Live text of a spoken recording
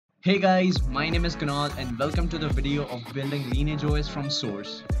Hey guys, my name is Kunal and welcome to the video of building Lineage OS from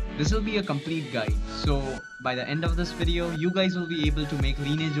source. This will be a complete guide, so by the end of this video, you guys will be able to make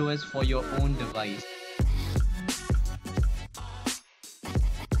Lineage OS for your own device.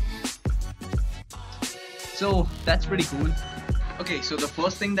 So that's pretty cool. Okay, so the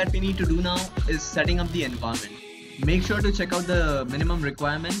first thing that we need to do now is setting up the environment. Make sure to check out the minimum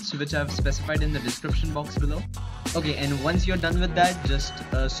requirements which I've specified in the description box below. Okay, and once you're done with that, just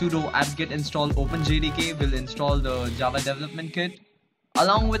sudo apt-get install openjdk will install the Java development kit.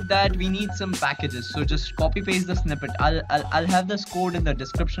 Along with that, we need some packages, so just copy paste the snippet. I'll have this code in the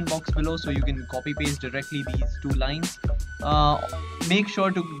description box below, so you can copy paste directly these two lines. Make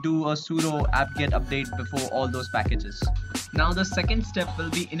sure to do a sudo apt-get update before all those packages. Now the second step will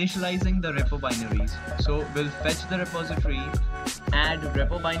be initializing the repo binaries. So we'll fetch the repository, add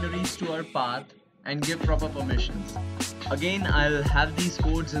repo binaries to our path, and give proper permissions. Again, I'll have these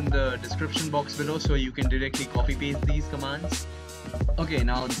codes in the description box below, so you can directly copy paste these commands. Okay,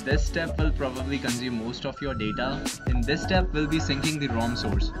 now this step will probably consume most of your data. In this step, we'll be syncing the ROM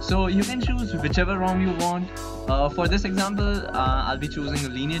source. So you can choose whichever ROM you want. For this example, I'll be choosing a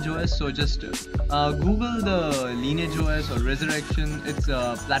Lineage OS. So just Google the Lineage OS or Resurrection. It's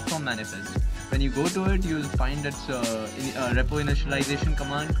a platform manifest. When you go to it, you'll find its repo initialization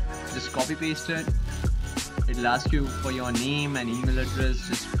command. Just copy paste it. It'll ask you for your name and email address.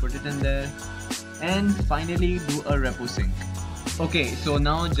 Just put it in there. And finally, do a repo sync. Okay, so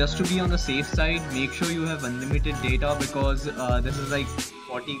now just to be on the safe side, make sure you have unlimited data because this is like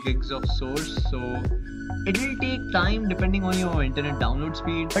 40 gigs of source, so it will take time depending on your internet download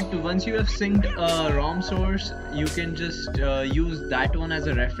speed. But once you have synced a ROM source, you can just use that one as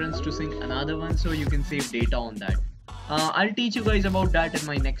a reference to sync another one, so you can save data on that. I'll teach you guys about that in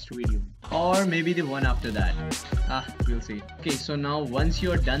my next video, or maybe the one after that. We'll see. Okay, so now once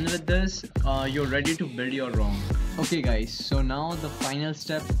you're done with this, you're ready to build your ROM. Okay guys, so now the final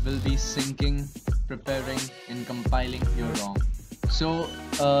step will be syncing, preparing and compiling your ROM. So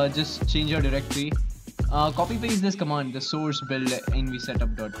just change your directory. Copy paste this command, the source build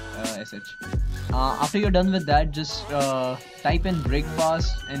nvsetup.sh. After you're done with that, just type in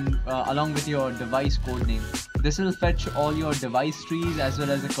breakfast and along with your device code name. This will fetch all your device trees as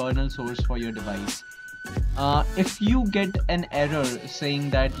well as the kernel source for your device. If you get an error saying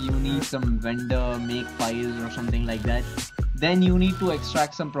that you need some vendor make files or something like that, then you need to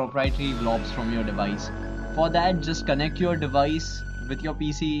extract some proprietary blobs from your device. For that, just connect your device with your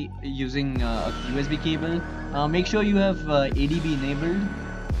PC using a USB cable. Make sure you have ADB enabled.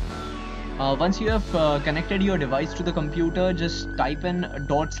 Once you have connected your device to the computer, just type in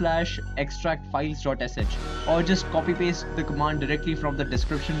 /extractfiles.sh or just copy paste the command directly from the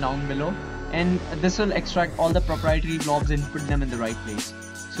description down below, and this will extract all the proprietary blobs and put them in the right place.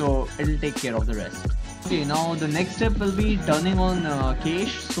 So it'll take care of the rest. Okay, now the next step will be turning on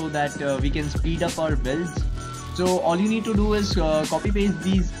cache so that we can speed up our builds. So all you need to do is copy paste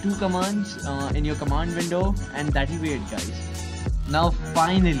these two commands in your command window, and that'll be it, guys. Now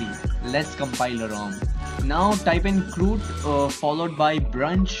finally, let's compile a ROM. Now type in root followed by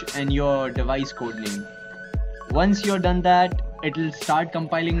brunch and your device code name. Once you're done that, it will start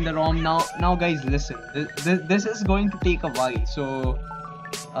compiling the ROM. Now guys, listen, this is going to take a while, so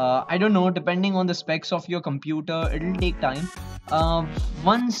I don't know, depending on the specs of your computer, it'll take time.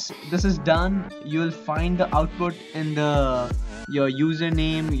 Once this is done, you'll find the output in your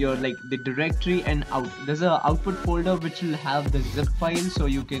username, your the directory, and there's a output folder which will have the zip file, so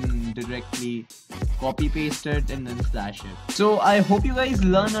you can directly copy paste it and then slash it. So I hope you guys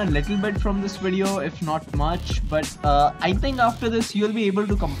learn a little bit from this video, if not much, but I think after this you'll be able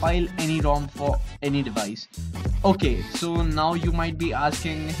to compile any ROM for any device. Okay, so now you might be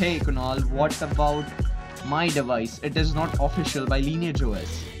asking, hey Kunal, what about my device? It is not official by Lineage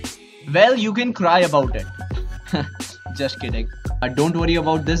OS. Well, you can cry about it. Just kidding. Don't worry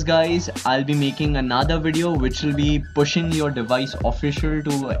about this, guys. I'll be making another video which will be pushing your device official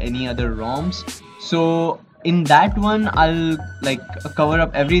to any other ROMs. So in that one, I'll cover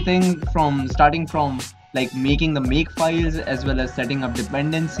up everything from starting from making the make files as well as setting up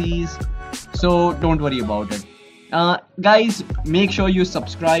dependencies. So don't worry about it. Guys, make sure you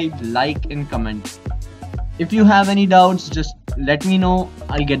subscribe, like and comment. If you have any doubts, just let me know.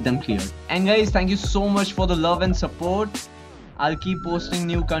 I'll get them cleared. And guys, thank you so much for the love and support. I'll keep posting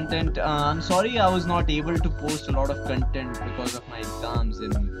new content. I'm sorry I was not able to post a lot of content because of my exams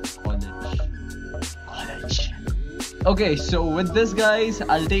in college. Okay, so with this, guys,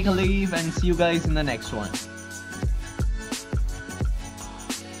 I'll take a leave and see you guys in the next one.